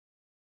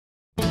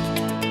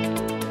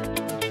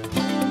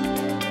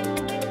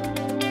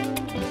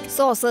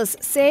Sources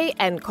say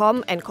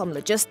Ancom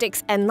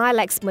Logistics and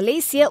Nylex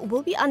Malaysia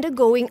will be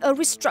undergoing a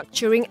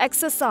restructuring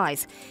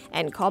exercise.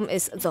 Ancom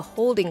is the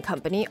holding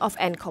company of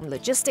Ancom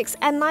Logistics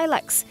and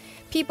Nylex.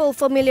 People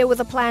familiar with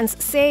the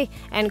plans say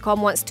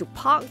Ancom wants to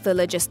park the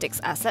logistics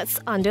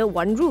assets under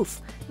one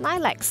roof.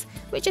 Nylex,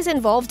 which is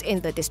involved in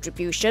the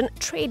distribution,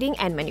 trading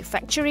and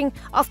manufacturing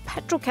of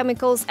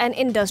petrochemicals and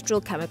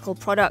industrial chemical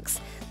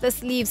products.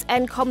 This leaves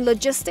Ancom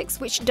Logistics,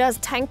 which does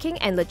tanking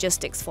and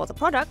logistics for the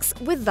products,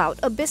 without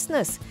a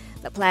business.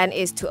 The plan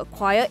is to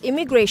acquire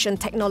immigration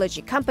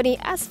technology company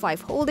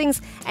S5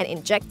 Holdings and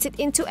inject it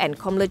into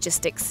Ancom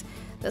Logistics.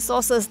 The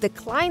sources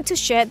declined to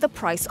share the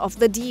price of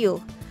the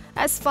deal.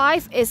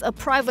 S5 is a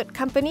private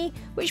company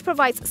which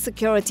provides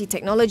security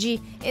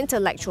technology,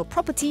 intellectual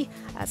property,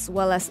 as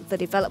well as the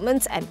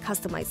development and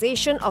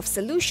customization of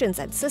solutions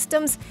and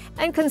systems,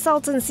 and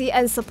consultancy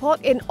and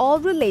support in all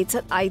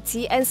related IT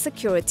and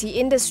security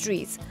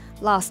industries.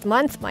 Last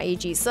month,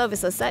 MyAG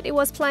Services said it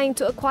was planning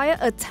to acquire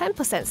a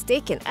 10%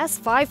 stake in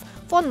S5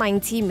 for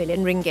 90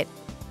 million ringgit.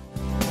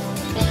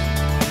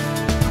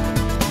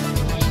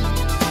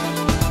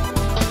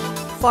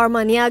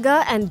 Pharma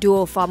Niaga and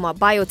Duo Pharma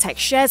Biotech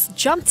shares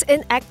jumped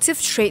in active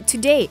trade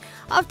today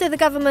after the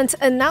government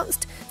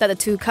announced that the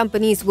two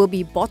companies will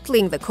be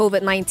bottling the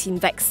COVID-19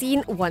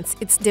 vaccine once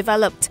it's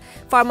developed.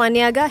 Pharma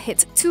Niaga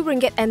hit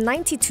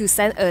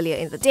RM2.92 earlier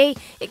in the day.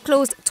 It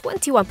closed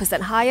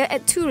 21% higher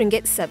at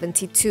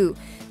RM2.72.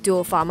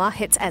 Duo Pharma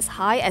hit as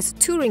high as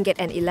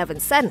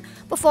RM2.11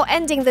 before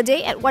ending the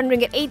day at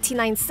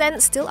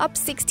RM1.89, still up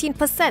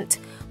 16%.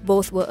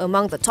 Both were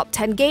among the top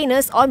 10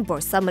 gainers on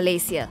Bursa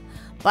Malaysia.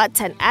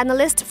 But an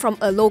analyst from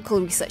a local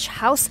research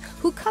house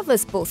who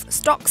covers both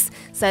stocks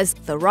says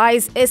the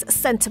rise is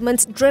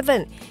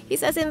sentiment-driven. He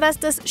says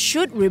investors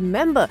should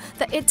remember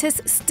that it is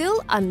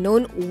still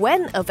unknown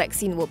when a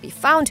vaccine will be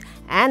found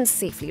and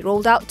safely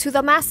rolled out to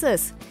the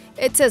masses.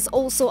 It is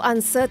also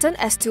uncertain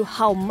as to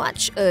how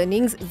much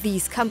earnings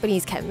these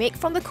companies can make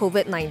from the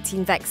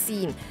COVID-19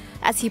 vaccine.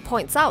 As he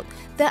points out,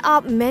 there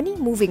are many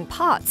moving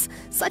parts,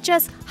 such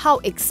as how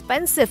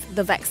expensive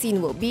the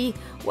vaccine will be,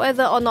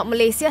 whether or not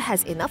Malaysia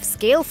has enough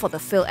scale for the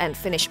fill and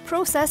finish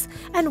process,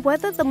 and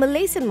whether the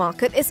Malaysian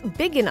market is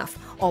big enough,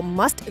 or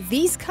must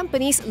these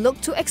companies look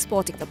to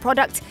exporting the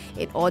product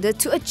in order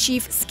to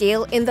achieve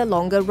scale in the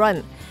longer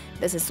run.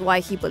 This is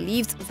why he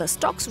believes the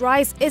stock's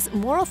rise is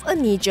more of a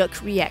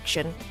knee-jerk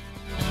reaction.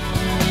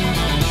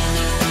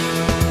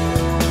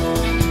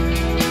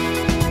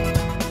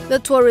 The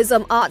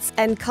Tourism, Arts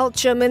and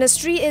Culture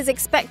Ministry is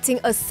expecting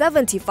a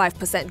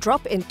 75%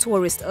 drop in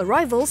tourist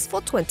arrivals for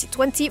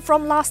 2020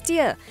 from last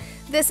year.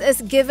 This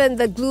is given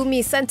the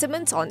gloomy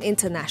sentiment on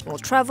international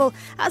travel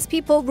as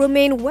people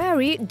remain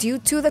wary due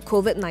to the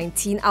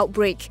COVID-19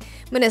 outbreak.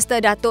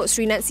 Minister Datuk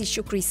Sri Nancy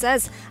Shukri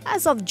says,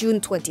 as of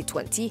June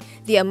 2020,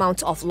 the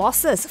amount of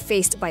losses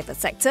faced by the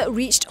sector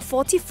reached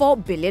 44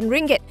 billion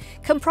ringgit,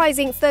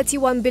 comprising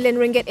 31 billion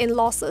ringgit in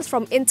losses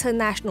from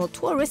international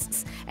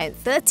tourists and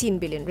 13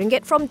 billion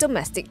ringgit from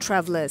domestic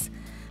travellers.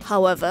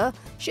 However,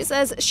 she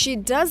says she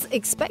does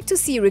expect to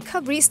see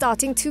recovery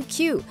starting to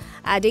queue,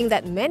 adding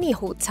that many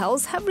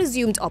hotels have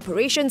resumed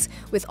operations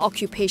with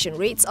occupation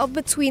rates of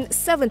between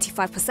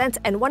 75%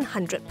 and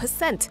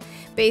 100%,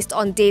 based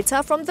on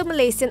data from the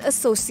Malaysian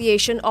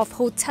Association of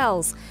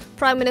Hotels.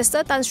 Prime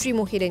Minister Tan Sri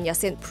Muhyiddin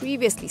Yassin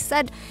previously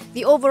said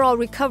the overall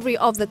recovery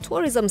of the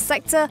tourism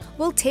sector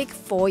will take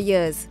 4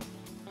 years.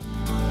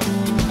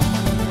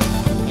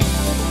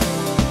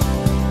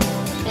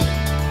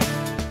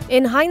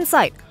 In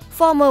hindsight,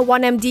 former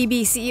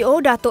 1MDB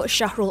CEO Datuk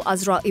Shahrul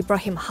Azra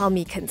Ibrahim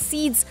Halmi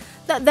concedes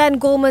that then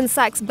Goldman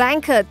Sachs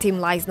banker Tim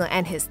Leisner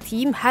and his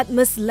team had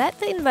misled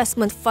the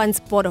investment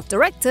fund's board of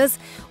directors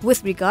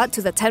with regard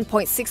to the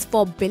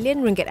 10.64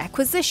 billion ringgit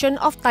acquisition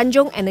of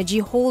Tanjong Energy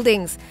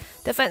Holdings.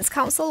 Defence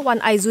Counsel Wan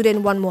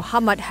Aizuddin Wan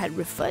Muhammad had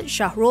referred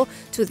Shahrul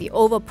to the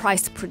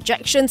overpriced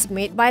projections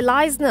made by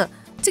Leisner,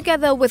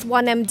 together with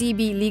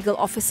 1MDB legal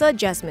officer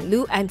Jasmine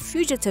Liu and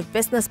fugitive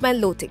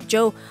businessman Loh Teck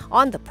Joe,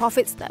 on the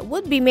profits that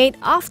would be made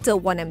after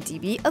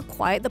 1MDB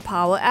acquired the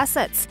power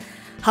assets.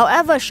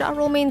 However,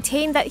 Shahrul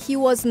maintained that he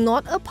was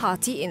not a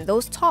party in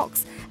those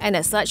talks and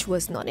as such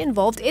was not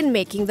involved in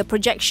making the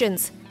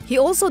projections. He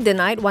also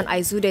denied Wan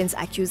Aizuddin's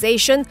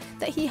accusation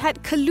that he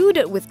had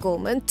colluded with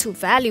Goldman to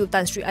value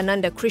Tan Sri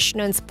Ananda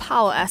Krishnan's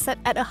power asset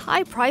at a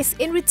high price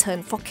in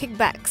return for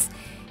kickbacks.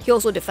 He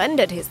also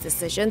defended his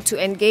decision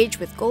to engage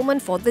with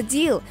Goldman for the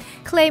deal,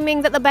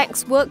 claiming that the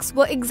bank's works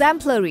were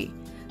exemplary.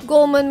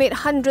 Goldman made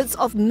hundreds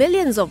of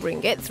millions of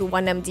ringgit through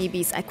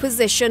 1MDB's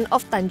acquisition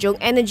of Tanjong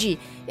Energy.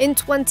 In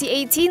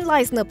 2018,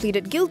 Leisner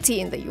pleaded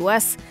guilty in the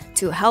US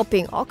to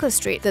helping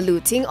orchestrate the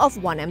looting of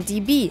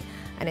 1MDB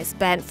and is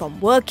banned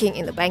from working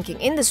in the banking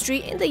industry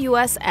in the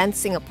US and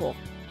Singapore.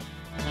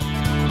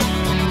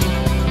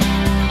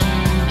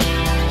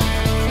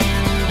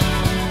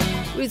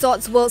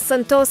 Resorts World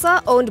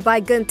Sentosa, owned by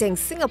Genting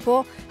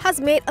Singapore, has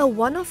made a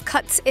one-off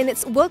cut in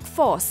its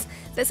workforce.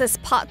 This is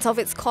part of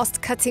its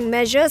cost-cutting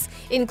measures,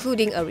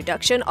 including a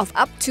reduction of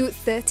up to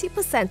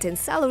 30% in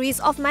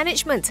salaries of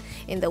management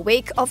in the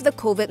wake of the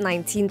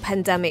COVID-19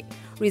 pandemic.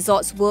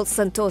 Resorts World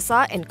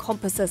Sentosa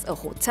encompasses a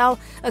hotel,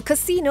 a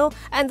casino,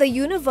 and the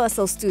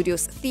Universal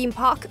Studios theme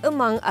park,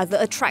 among other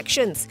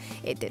attractions.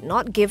 It did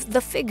not give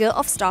the figure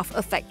of staff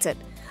affected.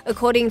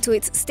 According to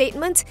its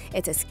statement,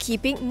 it is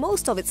keeping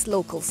most of its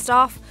local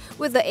staff,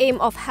 with the aim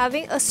of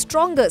having a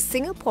stronger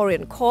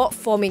Singaporean core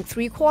forming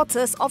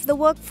 3/4 of the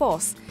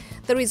workforce.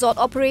 The resort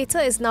operator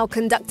is now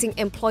conducting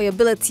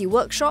employability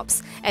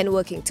workshops and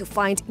working to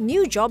find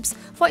new jobs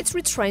for its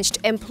retrenched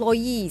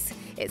employees.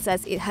 It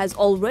says it has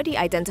already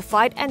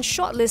identified and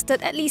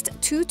shortlisted at least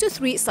 2 to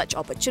 3 such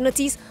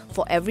opportunities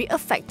for every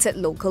affected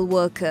local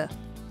worker.